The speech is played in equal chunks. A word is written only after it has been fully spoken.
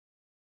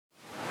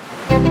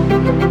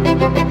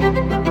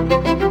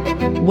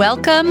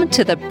Welcome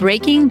to the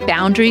Breaking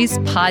Boundaries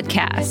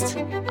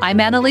podcast. I'm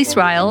Annalise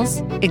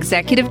Riles,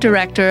 Executive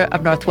Director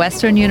of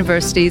Northwestern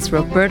University's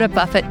Roberta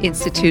Buffett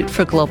Institute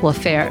for Global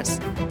Affairs.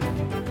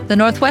 The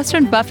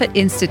Northwestern Buffett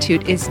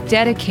Institute is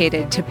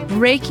dedicated to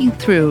breaking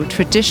through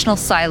traditional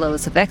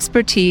silos of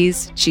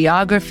expertise,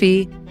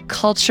 geography,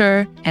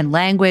 culture, and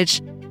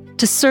language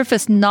to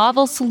surface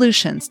novel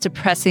solutions to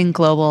pressing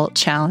global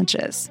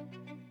challenges.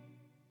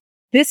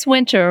 This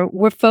winter,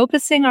 we're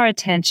focusing our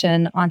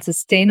attention on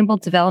Sustainable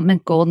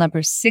Development Goal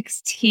number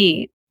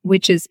 16,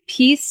 which is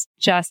peace,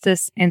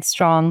 justice, and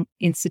strong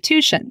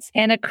institutions.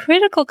 And a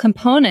critical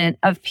component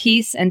of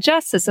peace and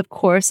justice, of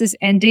course, is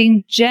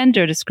ending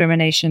gender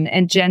discrimination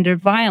and gender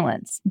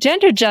violence.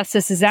 Gender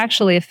justice is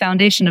actually a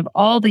foundation of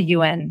all the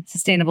UN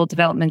Sustainable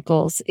Development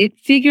Goals. It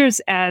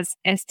figures as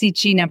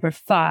SDG number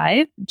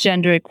 5,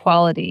 gender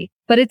equality.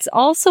 But it's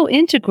also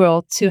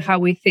integral to how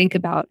we think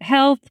about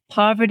health,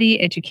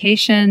 poverty,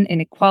 education,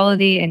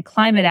 inequality, and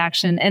climate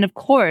action, and of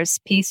course,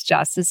 peace,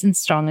 justice, and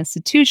strong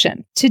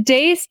institution.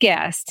 Today's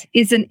guest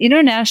is an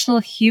international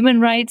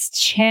human rights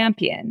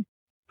champion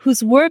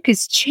whose work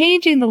is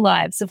changing the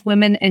lives of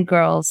women and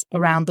girls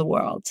around the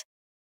world.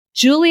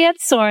 Juliet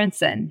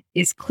Sorensen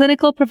is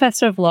clinical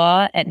professor of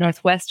law at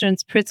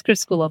Northwestern's Pritzker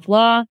School of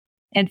Law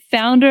and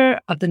founder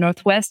of the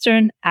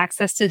Northwestern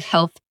Access to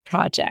Health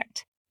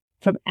Project.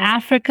 From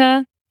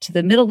Africa to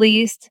the Middle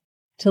East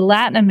to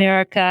Latin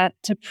America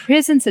to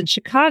prisons in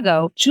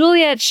Chicago,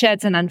 Juliet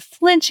sheds an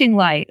unflinching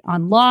light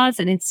on laws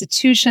and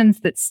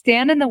institutions that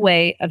stand in the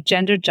way of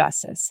gender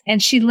justice,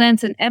 and she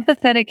lends an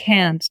empathetic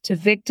hand to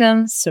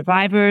victims,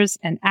 survivors,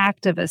 and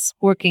activists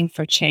working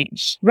for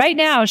change. Right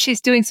now, she's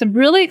doing some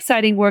really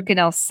exciting work in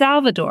El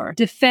Salvador,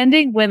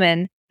 defending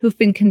women who've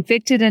been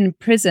convicted and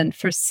imprisoned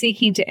for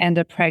seeking to end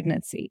a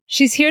pregnancy.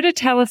 She's here to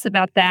tell us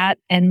about that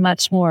and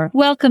much more.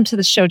 Welcome to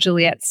the show,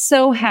 Juliet.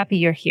 So happy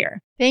you're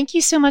here. Thank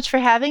you so much for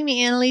having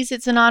me, Annalise.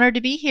 It's an honor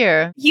to be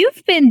here.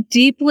 You've been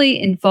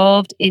deeply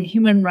involved in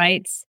human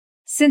rights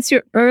since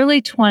your early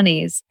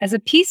 20s as a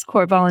Peace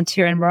Corps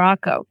volunteer in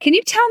Morocco. Can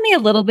you tell me a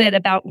little bit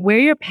about where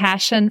your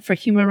passion for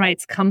human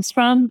rights comes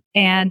from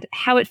and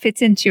how it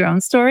fits into your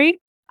own story?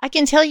 I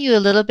can tell you a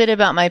little bit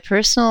about my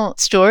personal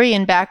story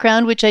and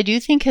background, which I do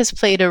think has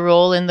played a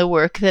role in the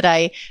work that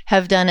I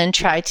have done and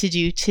try to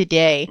do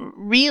today.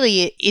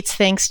 Really, it's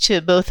thanks to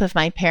both of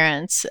my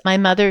parents. My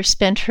mother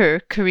spent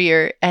her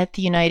career at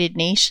the United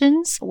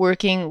Nations,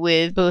 working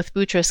with both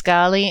Boutros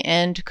Ghali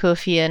and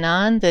Kofi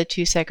Annan, the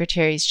two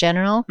secretaries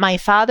general. My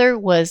father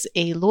was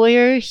a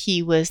lawyer.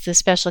 He was the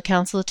special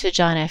counsel to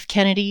John F.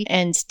 Kennedy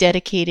and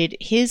dedicated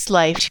his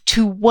life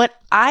to what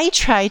I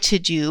try to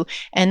do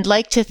and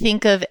like to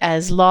think of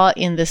as law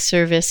in the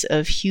service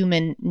of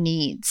human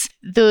needs.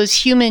 Those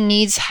human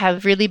needs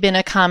have really been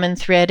a common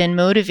thread and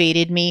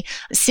motivated me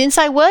since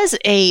I was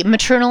a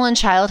maternal and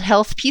child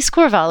health Peace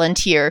Corps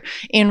volunteer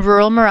in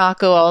rural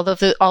Morocco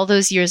all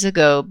those years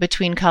ago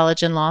between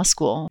college and law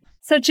school.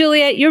 So,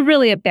 Juliet, you're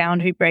really a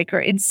boundary breaker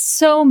in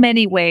so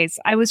many ways.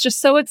 I was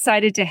just so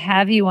excited to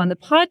have you on the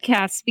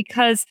podcast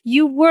because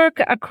you work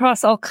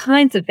across all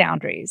kinds of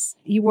boundaries.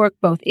 You work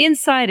both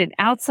inside and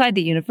outside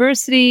the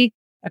university,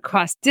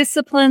 across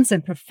disciplines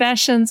and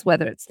professions,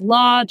 whether it's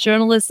law,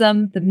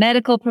 journalism, the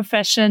medical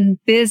profession,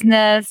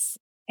 business,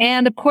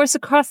 and of course,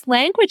 across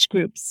language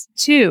groups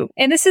too.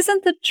 And this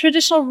isn't the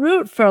traditional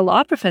route for a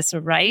law professor,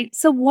 right?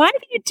 So why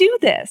do you do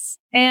this?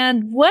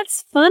 And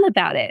what's fun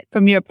about it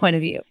from your point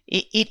of view?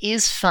 It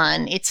is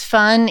fun. It's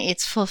fun,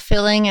 it's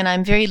fulfilling, and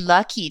I'm very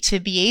lucky to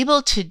be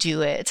able to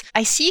do it.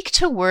 I seek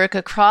to work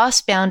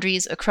across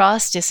boundaries,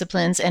 across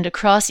disciplines, and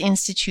across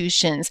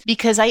institutions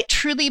because I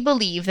truly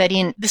believe that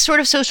in the sort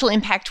of social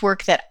impact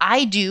work that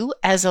I do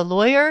as a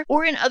lawyer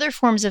or in other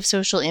forms of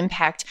social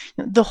impact,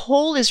 the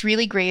whole is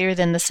really greater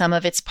than the sum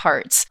of its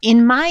parts.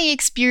 In my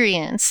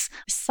experience,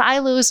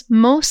 silos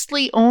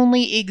mostly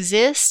only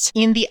exist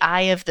in the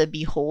eye of the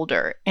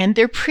beholder, and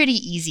they're pretty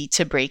easy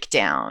to break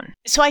down.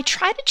 So I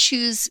try to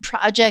choose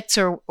projects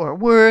or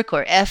work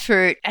or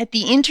effort at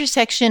the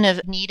intersection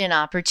of need and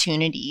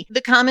opportunity. The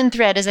common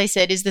thread, as I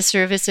said, is the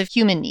service of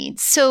human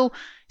needs. So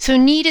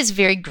need is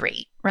very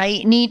great,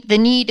 right? The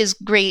need is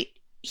great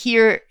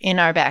here in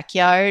our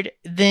backyard.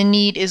 The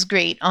need is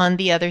great on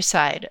the other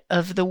side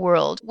of the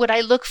world. What I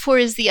look for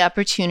is the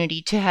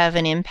opportunity to have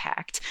an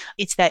impact.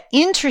 It's that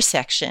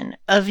intersection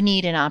of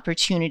need and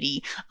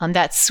opportunity,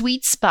 that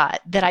sweet spot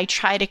that I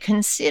try to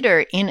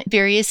consider in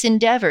various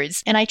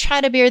endeavors. And I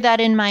try to bear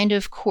that in mind,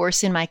 of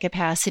course, in my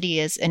capacity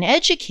as an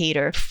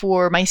educator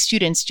for my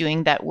students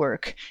doing that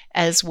work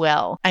as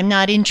well. I'm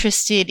not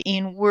interested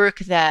in work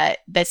that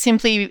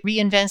simply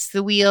reinvents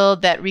the wheel,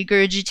 that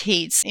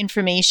regurgitates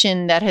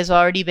information that has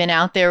already been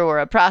out there or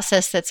a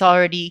process that's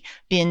already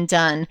been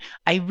done.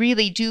 I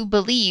really do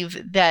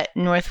believe that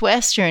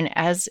Northwestern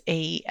as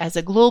a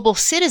global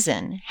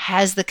citizen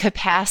has the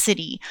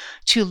capacity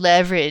to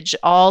leverage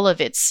all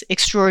of its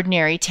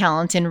extraordinary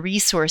talent and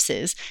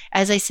resources,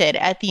 as I said,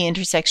 at the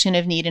intersection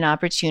of need and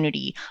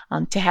opportunity,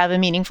 to have a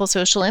meaningful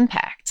social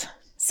impact.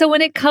 So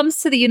when it comes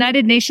to the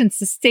United Nations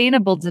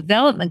Sustainable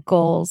Development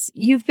Goals,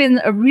 you've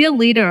been a real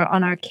leader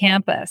on our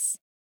campus.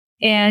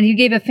 And you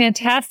gave a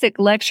fantastic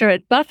lecture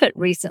at Buffett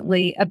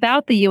recently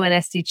about the UN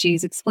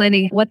SDGs,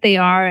 explaining what they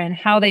are and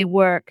how they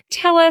work.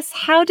 Tell us,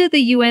 how do the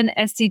UN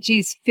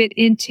SDGs fit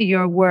into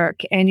your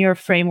work and your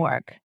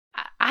framework?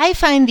 I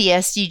find the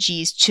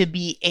SDGs to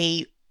be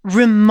a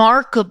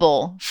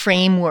remarkable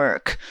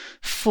framework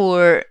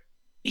for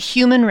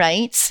human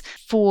rights,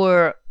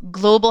 for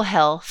global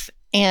health,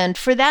 and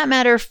for that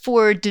matter,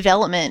 for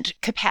development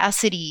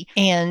capacity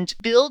and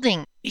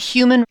building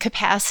human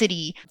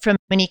capacity from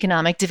an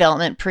economic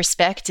development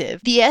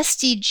perspective. The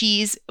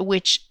SDGs,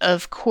 which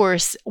of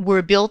course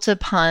were built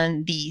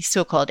upon the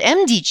so-called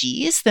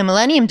MDGs, the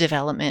Millennium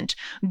Development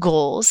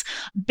Goals,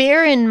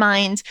 bear in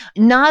mind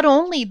not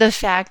only the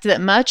fact that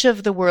much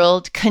of the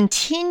world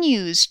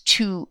continues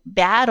to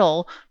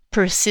battle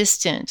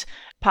persistent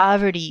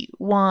poverty,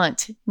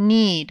 want,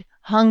 need,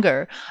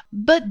 hunger,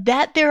 but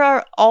that there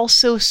are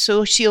also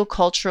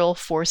sociocultural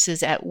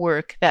forces at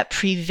work that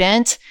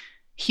prevent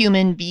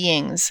human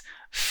beings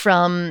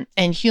from,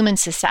 and human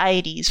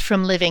societies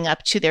from living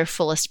up to their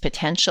fullest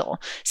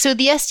potential. So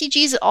the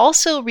SDGs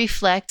also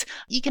reflect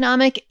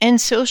economic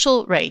and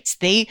social rights.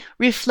 They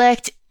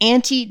reflect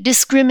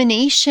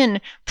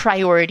anti-discrimination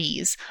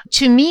priorities.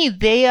 To me,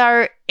 they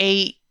are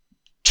a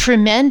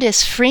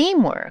tremendous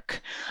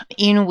framework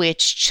in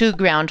which to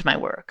ground my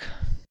work.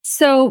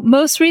 So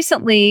most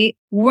recently,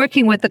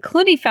 working with the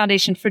Clooney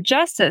Foundation for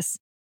Justice,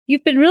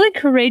 you've been really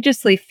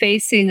courageously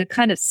facing a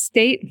kind of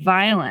state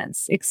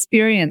violence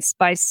experienced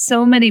by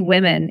so many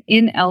women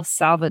in El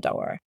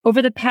Salvador.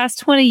 Over the past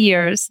 20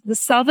 years, the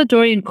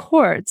Salvadorian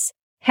courts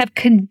have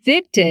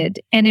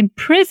convicted and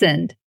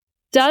imprisoned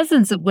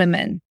dozens of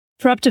women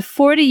for up to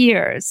 40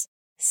 years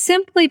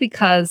simply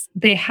because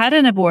they had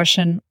an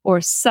abortion or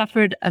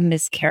suffered a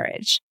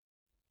miscarriage.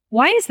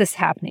 Why is this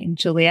happening,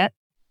 Juliet?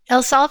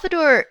 El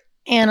Salvador,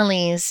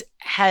 Annalise,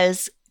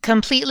 has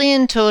completely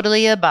and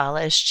totally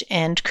abolished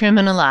and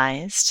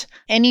criminalized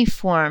any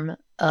form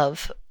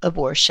of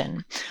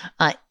abortion.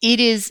 It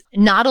is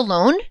not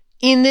alone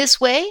in this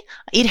way.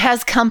 It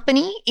has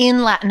company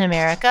in Latin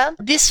America.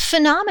 This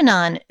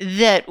phenomenon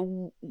that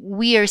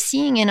we are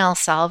seeing in El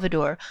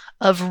Salvador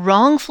of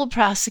wrongful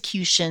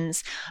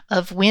prosecutions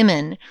of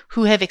women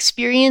who have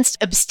experienced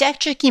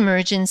obstetric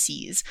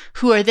emergencies,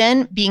 who are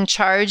then being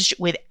charged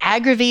with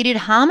aggravated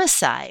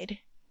homicide.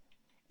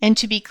 And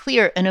to be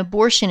clear, an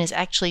abortion is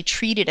actually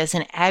treated as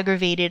an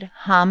aggravated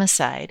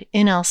homicide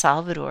in El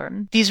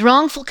Salvador. These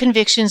wrongful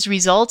convictions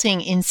resulting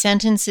in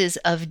sentences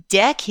of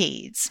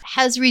decades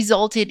has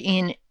resulted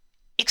in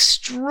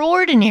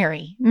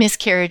extraordinary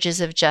miscarriages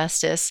of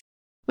justice,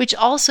 which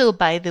also,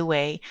 by the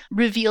way,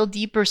 reveal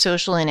deeper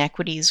social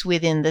inequities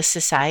within the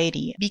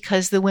society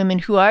because the women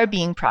who are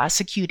being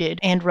prosecuted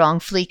and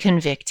wrongfully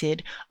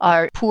convicted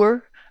are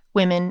poor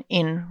women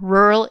in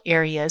rural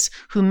areas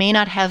who may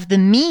not have the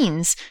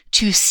means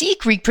to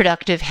seek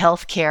reproductive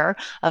health care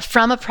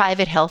from a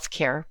private health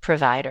care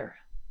provider.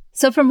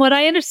 So from what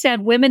I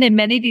understand, women in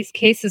many of these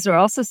cases are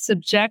also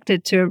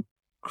subjected to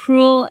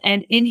cruel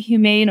and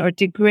inhumane or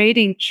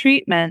degrading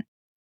treatment,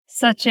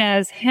 such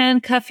as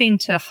handcuffing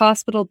to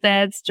hospital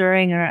beds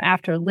during or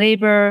after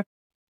labor,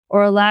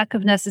 or a lack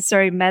of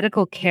necessary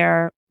medical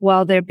care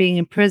while they're being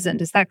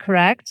imprisoned. Is that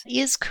correct?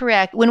 Is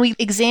correct. When we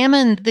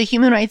examine the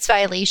human rights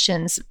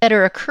violations that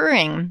are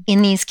occurring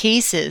in these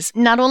cases,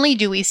 not only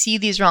do we see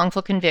these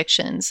wrongful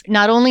convictions,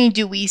 not only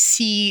do we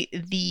see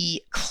the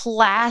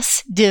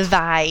class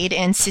divide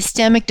and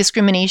systemic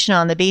discrimination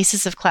on the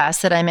basis of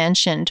class that I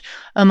mentioned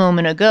a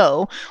moment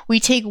ago, we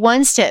take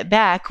one step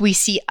back, we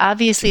see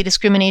obviously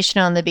discrimination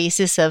on the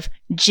basis of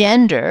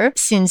gender,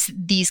 since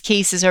these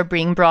cases are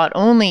being brought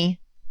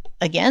only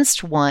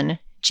against one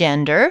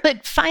gender.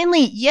 But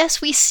finally, yes,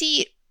 we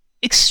see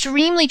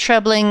extremely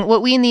troubling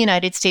what we in the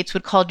United States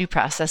would call due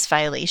process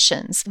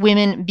violations.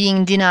 Women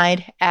being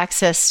denied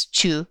access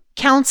to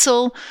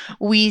counsel.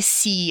 We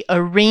see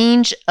a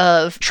range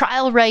of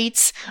trial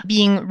rights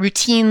being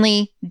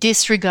routinely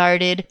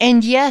disregarded.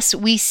 And yes,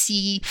 we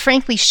see,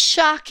 frankly,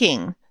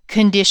 shocking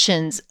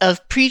conditions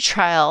of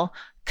pretrial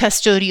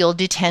custodial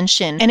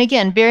detention. And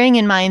again, bearing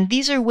in mind,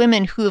 these are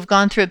women who have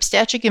gone through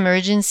obstetric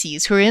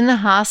emergencies, who are in the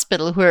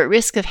hospital, who are at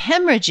risk of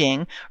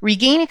hemorrhaging,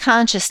 regain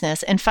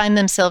consciousness, and find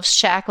themselves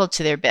shackled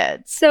to their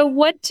beds. So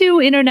what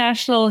do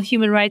international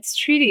human rights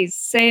treaties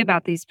say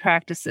about these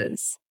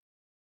practices?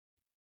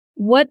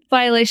 What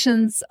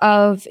violations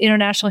of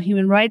international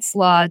human rights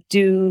law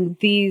do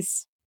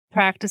these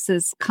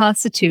practices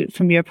constitute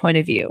from your point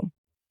of view?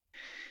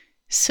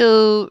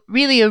 So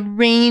really a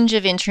range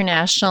of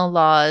international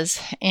laws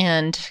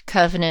and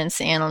covenants,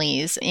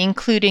 Annalise,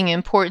 including,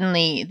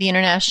 importantly, the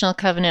International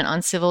Covenant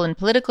on Civil and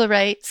Political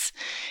Rights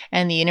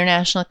and the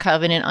International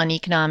Covenant on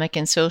Economic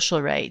and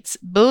Social Rights,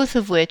 both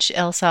of which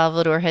El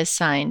Salvador has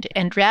signed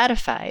and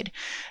ratified.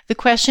 The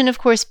question, of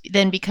course,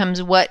 then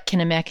becomes what can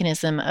a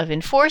mechanism of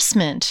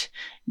enforcement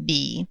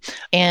be.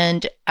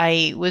 And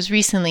I was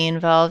recently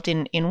involved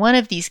in one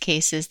of these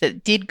cases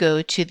that did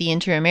go to the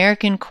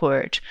Inter-American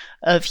Court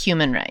of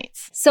Human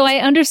Rights. So I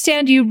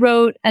understand you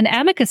wrote an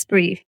amicus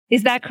brief.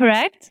 Is that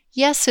correct?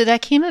 Yes, so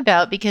that came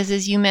about because,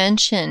 as you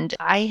mentioned,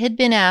 I had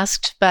been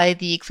asked by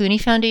the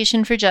Clooney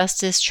Foundation for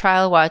Justice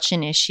Trial Watch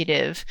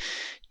Initiative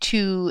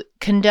to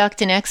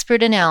conduct an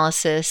expert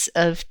analysis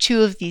of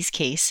two of these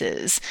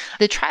cases.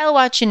 The Trial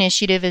Watch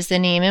Initiative, as the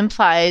name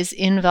implies,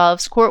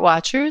 involves court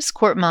watchers,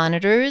 court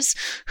monitors,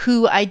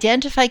 who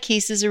identify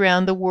cases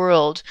around the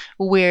world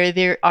where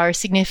there are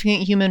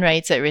significant human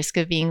rights at risk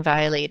of being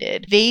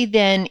violated. They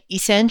then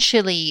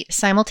essentially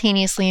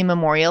simultaneously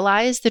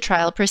memorialize the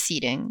trial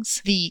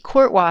proceedings. The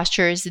court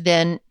watchers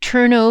then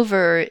turn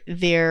over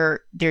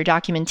their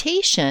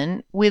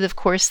documentation with, of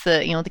course,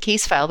 the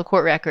case file, the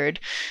court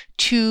record,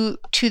 to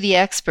the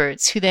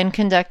experts, who then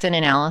conduct an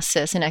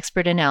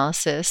expert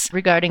analysis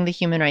regarding the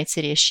human rights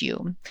at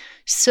issue.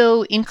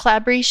 So in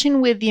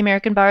collaboration with the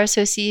American Bar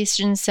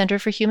Association Center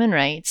for Human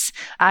Rights,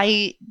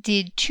 I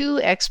did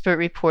 2 expert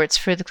reports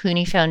for the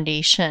Clooney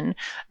Foundation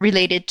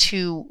related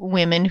to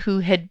women who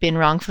had been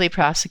wrongfully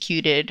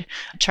prosecuted,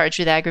 charged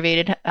with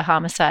aggravated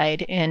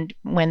homicide, and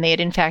when they had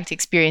in fact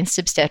experienced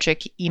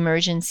obstetric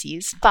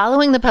emergencies.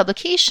 Following the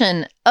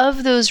publication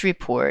of those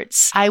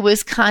reports, I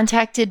was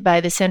contacted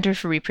by the Center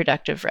for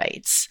Reproductive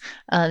Rights.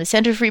 The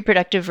Center for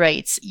Reproductive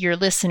Rights, your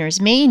listeners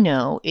may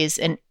know, is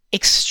an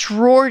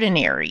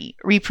extraordinary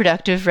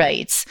reproductive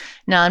rights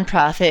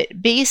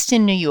nonprofit based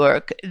in New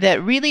York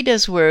that really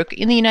does work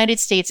in the United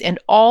States and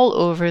all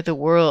over the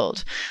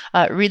world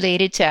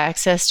related to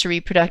access to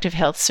reproductive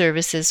health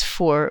services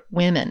for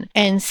women.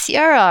 And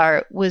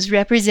CRR was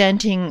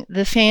representing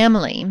the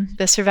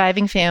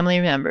surviving family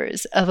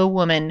members of a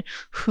woman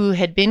who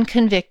had been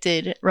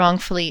convicted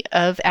wrongfully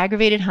of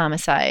aggravated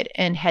homicide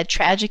and had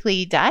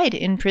tragically died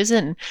in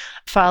prison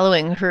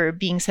following her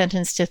being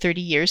sentenced to 30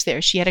 years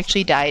there. She had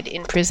actually died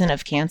in prison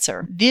of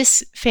cancer.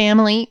 This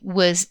family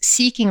was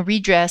seeking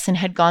redress and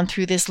had gone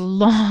through this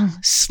long,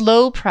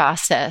 slow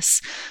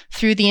process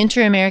through the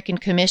Inter-American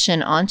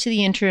Commission onto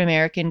the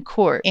Inter-American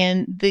Court.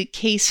 And the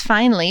case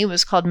finally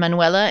was called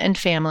Manuela and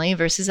Family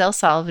versus El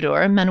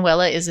Salvador.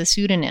 Manuela is a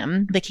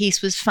pseudonym. The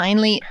case was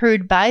finally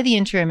heard by the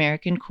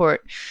Inter-American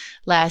Court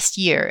last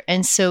year.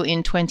 And so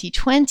in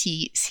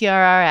 2020,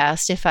 CRR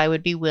asked if I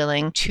would be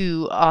willing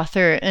to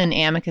author an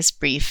amicus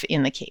brief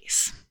in the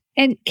case.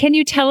 And can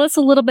you tell us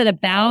a little bit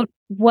about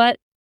what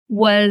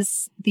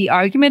was the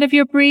argument of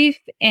your brief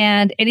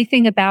and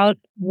anything about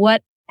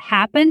what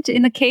happened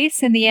in the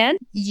case in the end?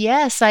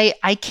 Yes, I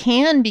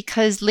can,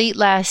 because late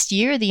last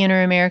year, the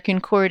Inter-American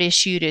Court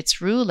issued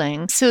its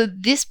ruling. So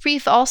this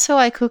brief also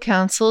I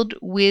co-counseled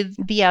with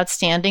the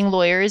outstanding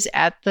lawyers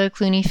at the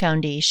Clooney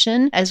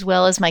Foundation, as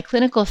well as my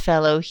clinical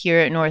fellow here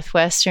at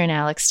Northwestern,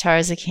 Alex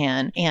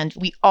Tarzakan. And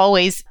we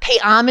always pay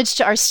homage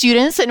to our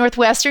students at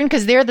Northwestern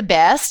because they're the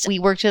best. We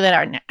worked with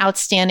our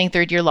outstanding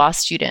third-year law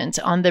student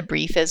on the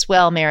brief as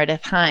well,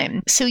 Meredith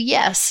Heim. So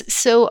yes,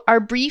 our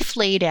brief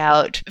laid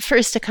out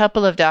first a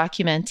couple of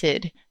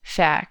documented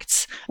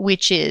facts,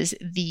 which is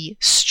the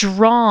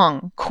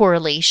strong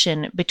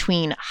correlation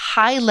between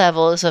high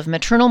levels of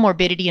maternal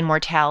morbidity and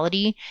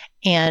mortality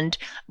and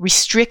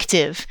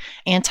restrictive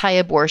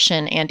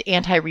anti-abortion and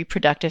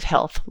anti-reproductive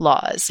health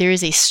laws. There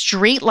is a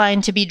straight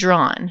line to be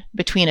drawn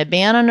between a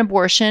ban on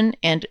abortion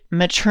and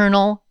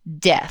maternal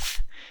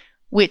death,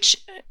 which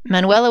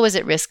Manuela was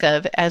at risk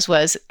of, as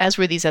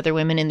were these other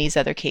women in these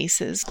other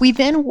cases. We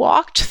then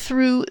walked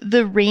through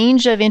the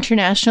range of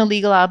international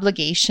legal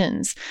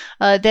obligations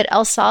that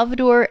El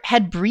Salvador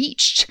had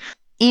breached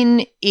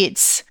in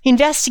its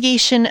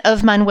investigation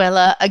of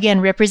Manuela, again,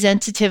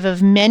 representative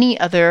of many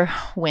other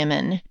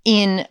women,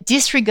 in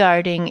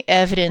disregarding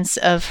evidence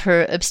of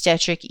her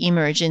obstetric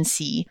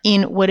emergency,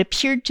 in what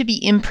appeared to be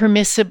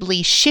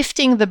impermissibly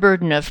shifting the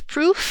burden of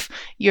proof.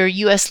 Your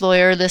U.S.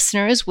 lawyer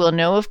listeners will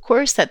know, of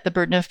course, that the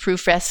burden of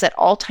proof rests at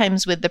all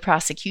times with the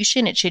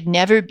prosecution. It should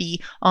never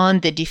be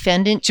on the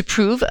defendant to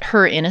prove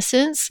her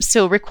innocence.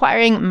 So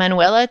requiring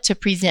Manuela to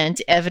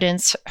present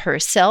evidence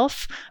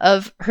herself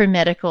of her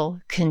medical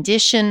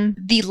condition,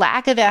 the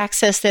lack of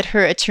access that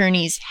her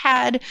attorneys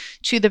had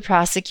to the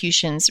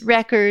prosecution's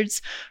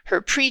records,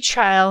 her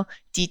pretrial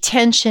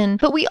detention.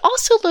 But we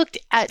also looked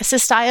at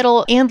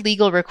societal and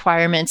legal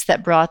requirements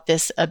that brought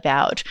this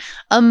about.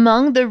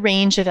 Among the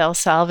range of El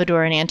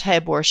Salvadoran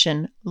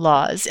anti-abortion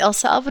laws, El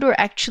Salvador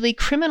actually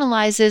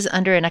criminalizes,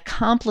 under an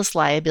accomplice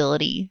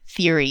liability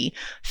theory,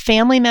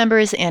 family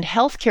members and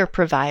healthcare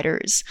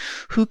providers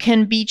who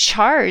can be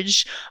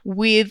charged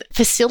with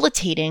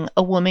facilitating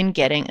a woman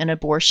getting an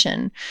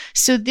abortion.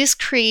 So this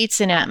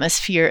creates an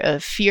atmosphere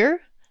of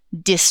fear,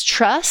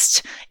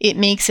 distrust. It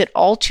makes it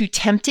all too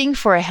tempting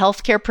for a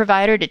healthcare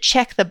provider to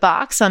check the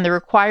box on the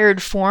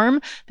required form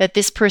that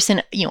this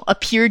person,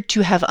 appeared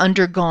to have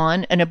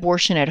undergone an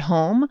abortion at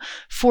home,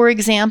 for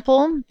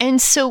example. And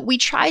so we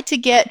tried to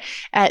get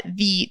at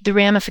the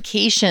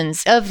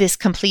ramifications of this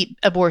complete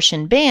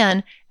abortion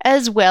ban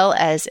as well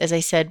as I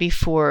said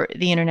before,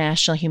 the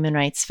international human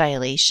rights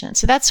violation.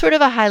 So that's sort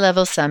of a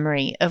high-level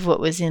summary of what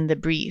was in the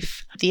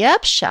brief. The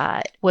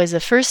upshot was a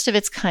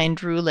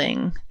first-of-its-kind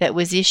ruling that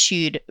was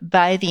issued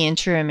by the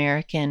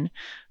Inter-American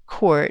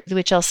Court,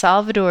 which El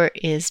Salvador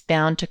is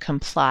bound to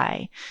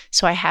comply.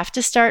 So I have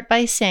to start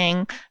by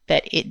saying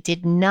that it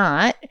did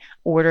not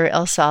order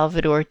El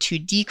Salvador to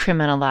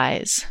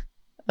decriminalize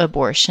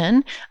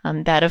abortion.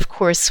 That, of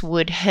course,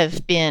 would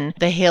have been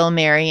the Hail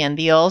Mary and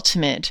the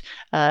ultimate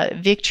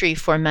victory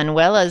for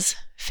Manuela's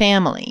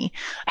family.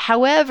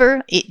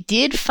 However, it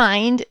did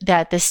find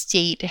that the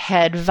state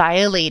had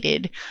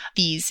violated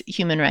these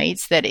human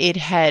rights, that it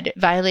had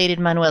violated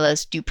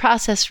Manuela's due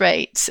process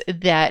rights,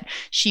 that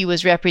she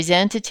was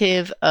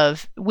representative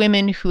of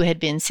women who had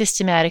been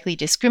systematically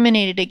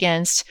discriminated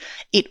against.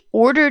 It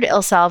ordered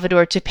El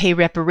Salvador to pay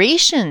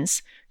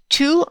reparations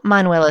to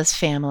Manuela's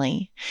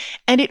family.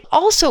 And it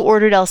also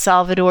ordered El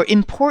Salvador,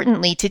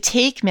 importantly, to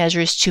take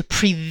measures to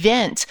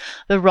prevent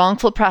the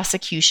wrongful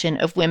prosecution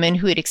of women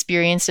who had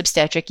experienced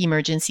obstetric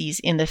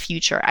emergencies in the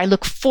future. I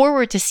look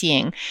forward to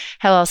seeing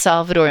how El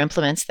Salvador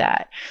implements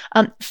that.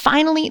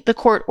 Finally, the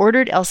court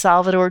ordered El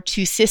Salvador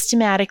to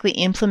systematically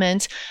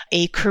implement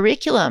a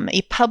curriculum,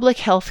 a public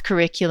health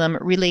curriculum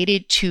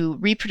related to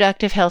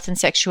reproductive health and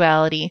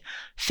sexuality,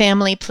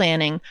 family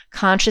planning,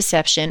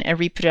 contraception, and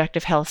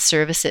reproductive health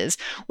services,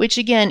 which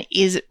again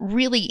is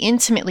really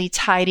intimately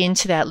tied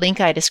into that link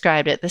I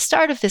described at the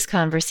start of this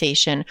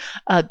conversation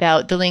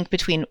about the link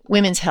between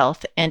women's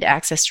health and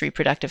access to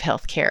reproductive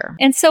health care.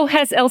 And so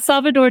has El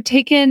Salvador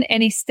taken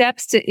any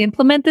steps to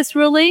implement this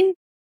ruling?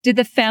 Did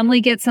the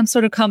family get some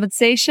sort of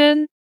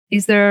compensation?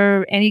 Is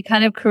there any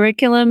kind of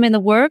curriculum in the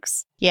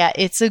works? Yeah,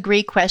 it's a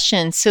great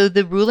question. So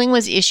the ruling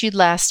was issued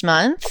last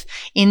month.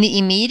 In the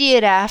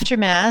immediate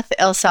aftermath,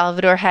 El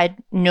Salvador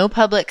had no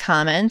public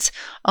comment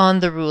on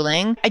the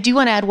ruling. I do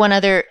want to add one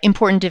other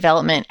important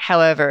development,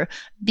 however,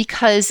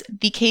 because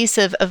the case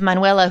of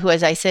Manuela, who,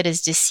 as I said,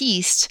 is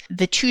deceased,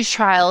 the two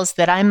trials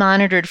that I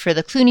monitored for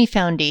the Clooney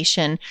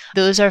Foundation,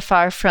 those are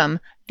far from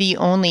the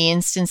only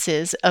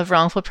instances of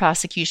wrongful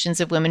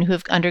prosecutions of women who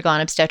have undergone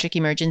obstetric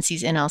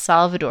emergencies in El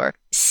Salvador.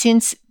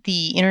 Since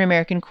the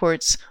Inter-American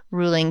Court's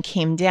ruling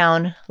came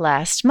down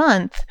last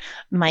month,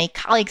 my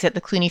colleagues at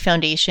the Clooney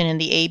Foundation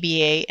and the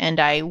ABA and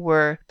I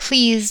were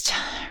pleased,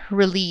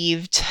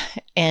 relieved,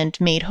 and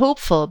made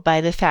hopeful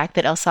by the fact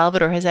that El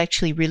Salvador has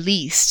actually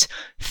released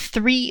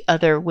 3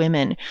 other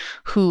women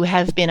who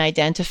have been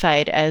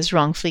identified as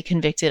wrongfully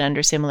convicted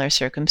under similar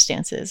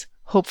circumstances.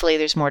 Hopefully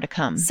there's more to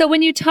come. So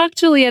when you talk,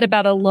 Juliet,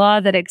 about a law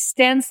that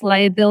extends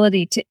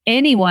liability to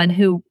anyone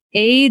who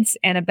aids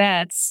and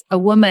abets a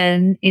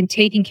woman in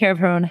taking care of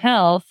her own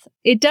health,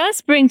 it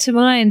does bring to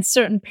mind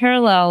certain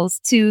parallels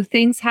to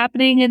things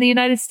happening in the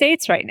United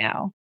States right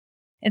now.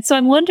 And so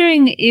I'm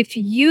wondering if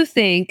you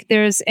think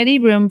there's any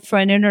room for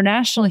an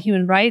international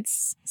human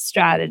rights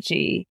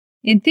strategy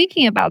in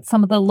thinking about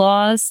some of the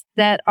laws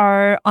that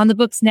are on the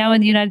books now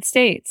in the United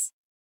States.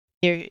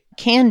 There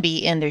can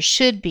be and there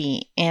should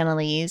be,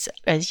 Annalise.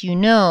 As you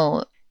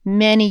know,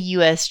 many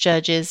U.S.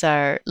 judges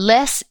are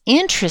less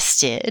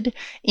interested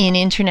in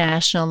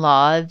international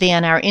law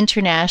than our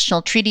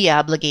international treaty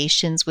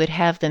obligations would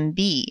have them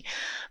be.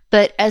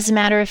 But as a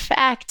matter of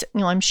fact,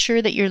 I'm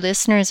sure that your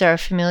listeners are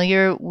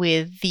familiar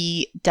with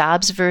the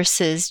Dobbs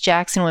versus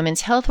Jackson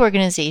Women's Health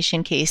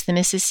Organization case, the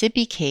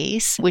Mississippi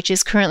case, which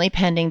is currently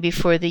pending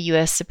before the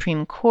U.S.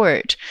 Supreme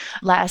Court.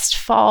 Last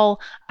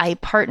fall, I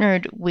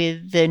partnered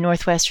with the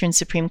Northwestern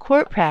Supreme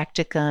Court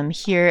practicum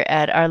here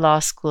at our law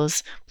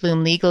school's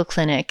Bloom Legal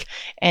Clinic,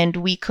 and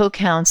we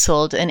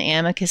co-counseled an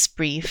amicus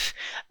brief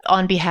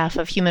on behalf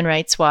of Human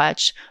Rights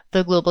Watch,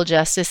 the Global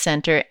Justice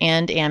Center,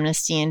 and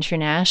Amnesty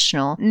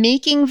International,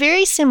 making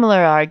very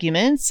similar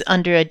arguments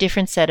under a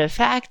different set of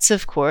facts,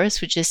 of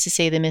course, which is to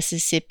say the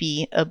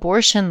Mississippi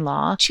abortion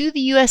law, to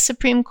the U.S.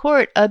 Supreme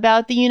Court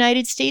about the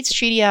United States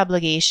treaty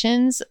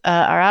obligations,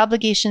 our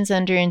obligations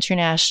under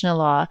international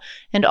law,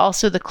 and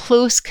also the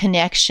close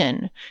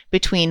connection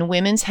between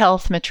women's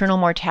health, maternal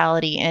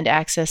mortality, and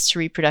access to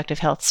reproductive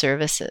health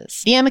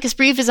services. The amicus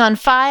brief is on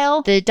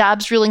file. The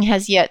Dobbs ruling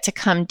has yet to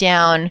come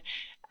down.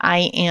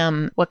 I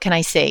am, what can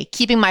I say,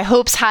 keeping my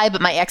hopes high,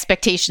 but my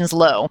expectations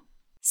low.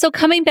 So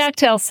coming back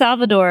to El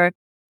Salvador,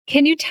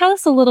 can you tell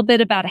us a little bit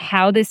about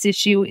how this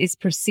issue is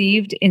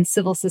perceived in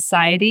civil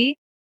society?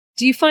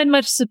 Do you find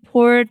much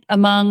support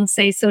among,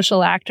 say,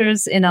 social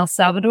actors in El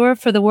Salvador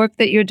for the work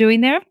that you're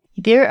doing there?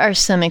 There are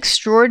some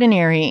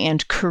extraordinary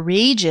and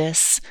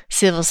courageous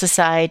civil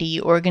society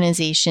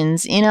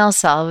organizations in El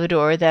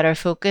Salvador that are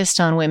focused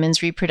on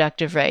women's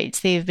reproductive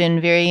rights. They've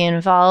been very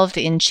involved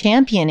in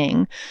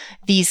championing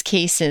these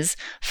cases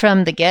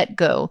from the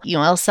get-go.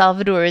 El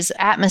Salvador's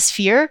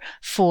atmosphere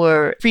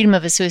for freedom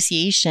of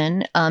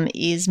association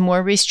is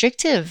more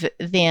restrictive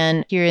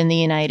than here in the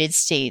United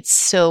States.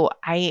 So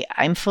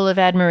I'm full of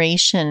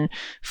admiration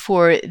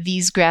for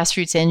these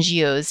grassroots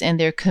NGOs and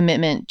their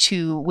commitment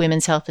to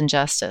women's health and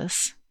justice.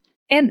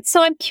 And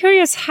so I'm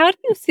curious, how do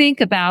you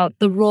think about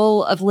the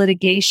role of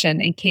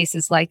litigation in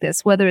cases like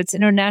this, whether it's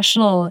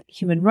international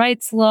human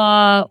rights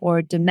law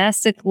or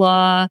domestic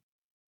law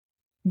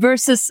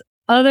versus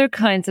other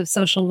kinds of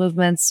social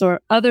movements or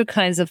other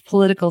kinds of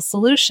political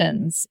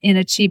solutions in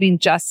achieving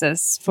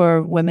justice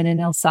for women in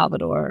El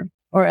Salvador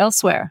or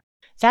elsewhere?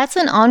 That's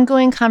an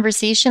ongoing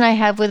conversation I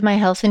have with my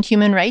health and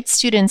human rights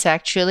students,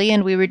 actually,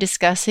 and we were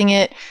discussing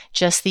it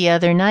just the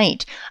other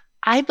night.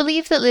 I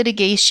believe that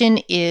litigation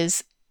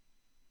is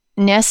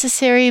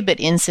necessary but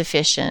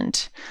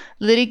insufficient.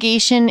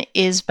 Litigation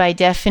is by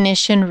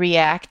definition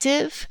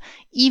reactive.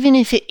 Even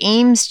if it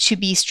aims to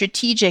be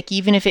strategic,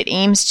 even if it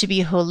aims to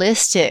be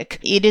holistic,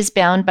 it is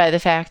bound by the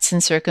facts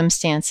and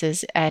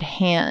circumstances at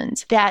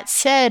hand. That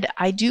said,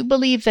 I do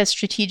believe that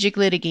strategic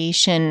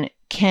litigation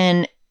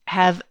can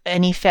have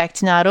an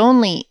effect not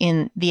only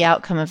in the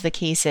outcome of the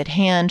case at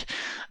hand,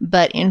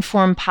 but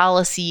inform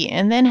policy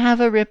and then have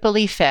a ripple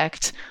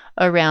effect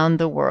around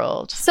the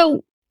world.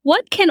 So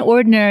what can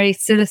ordinary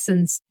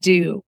citizens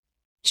do,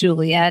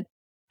 Juliet?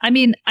 I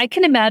mean, I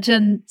can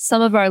imagine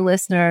some of our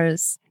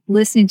listeners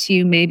listening to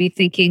you maybe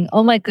thinking,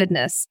 oh my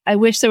goodness, I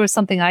wish there was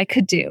something I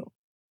could do,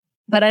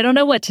 but I don't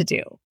know what to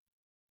do.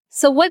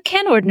 So what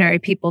can ordinary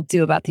people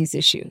do about these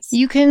issues?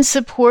 You can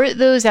support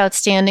those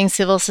outstanding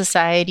civil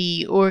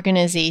society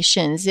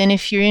organizations. And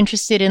if you're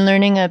interested in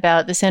learning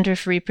about the Center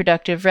for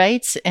Reproductive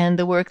Rights and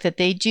the work that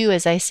they do,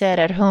 as I said,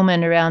 at home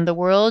and around the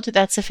world,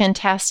 that's a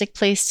fantastic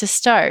place to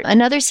start.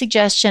 Another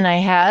suggestion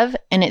I have,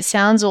 and it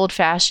sounds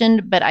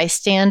old-fashioned, but I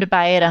stand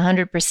by it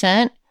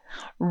 100%,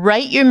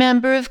 write your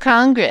member of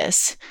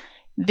Congress.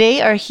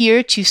 They are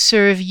here to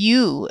serve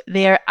you.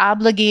 They are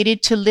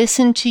obligated to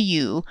listen to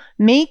you.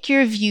 Make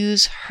your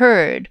views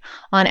heard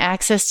on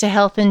access to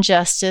health and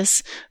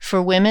justice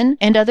for women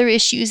and other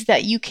issues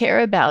that you care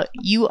about.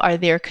 You are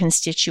their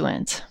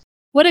constituent.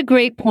 What a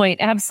great point.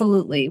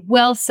 Absolutely.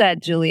 Well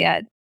said,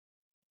 Juliet.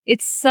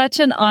 It's such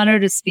an honor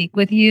to speak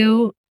with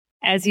you.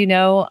 As you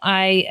know,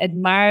 I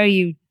admire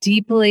you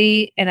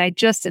deeply, and I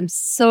just am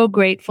so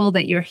grateful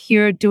that you're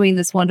here doing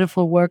this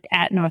wonderful work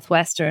at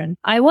Northwestern.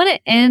 I want to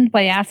end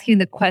by asking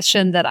the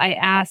question that I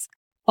ask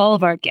all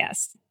of our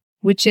guests,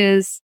 which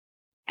is,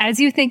 as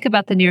you think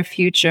about the near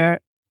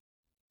future,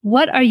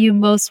 what are you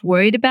most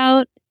worried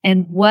about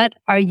and what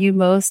are you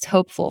most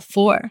hopeful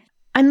for?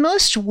 I'm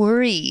most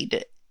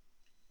worried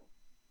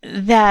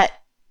that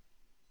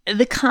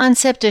the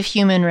concept of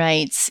human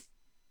rights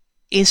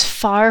is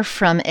far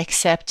from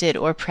accepted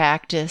or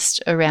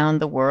practiced around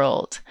the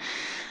world.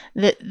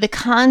 The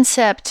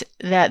concept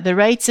that the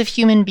rights of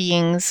human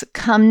beings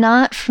come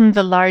not from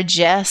the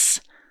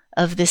largesse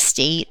of the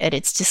state at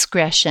its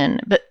discretion,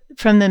 but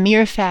from the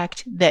mere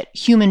fact that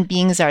human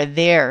beings are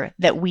there,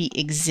 that we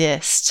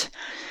exist.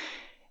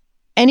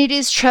 And it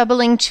is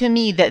troubling to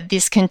me that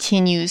this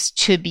continues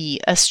to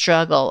be a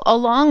struggle,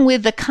 along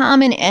with the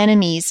common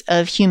enemies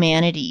of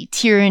humanity: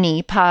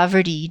 tyranny,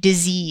 poverty,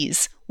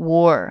 disease,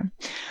 war.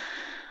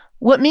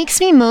 What makes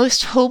me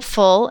most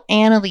hopeful,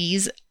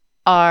 Annalise,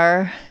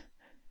 are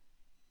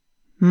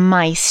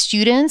my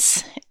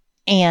students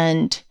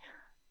and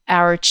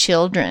our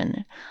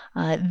children.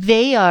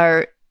 They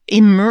are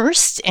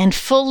immersed and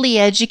fully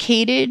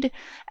educated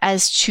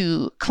as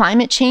to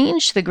climate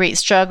change, the great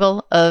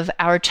struggle of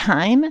our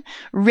time,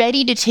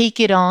 ready to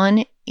take it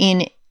on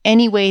in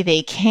any way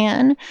they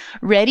can,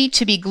 ready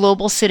to be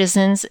global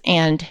citizens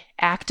and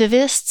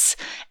activists.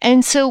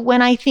 And so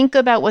when I think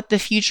about what the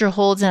future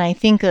holds and I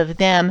think of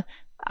them,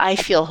 I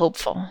feel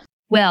hopeful.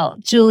 Well,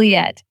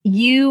 Juliet,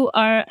 you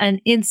are an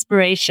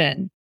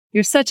inspiration.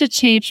 You're such a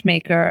change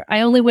maker.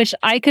 I only wish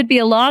I could be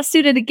a law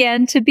student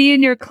again to be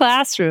in your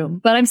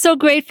classroom, but I'm so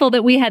grateful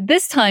that we had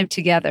this time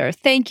together.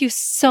 Thank you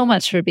so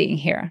much for being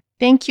here.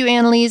 Thank you,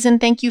 Annalise, and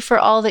thank you for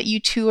all that you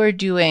two are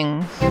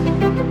doing.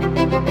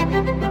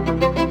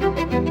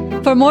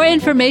 For more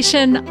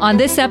information on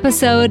this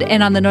episode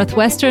and on the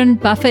Northwestern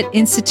Buffett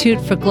Institute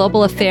for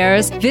Global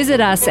Affairs,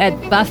 visit us at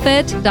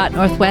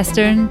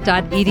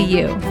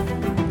buffett.northwestern.edu.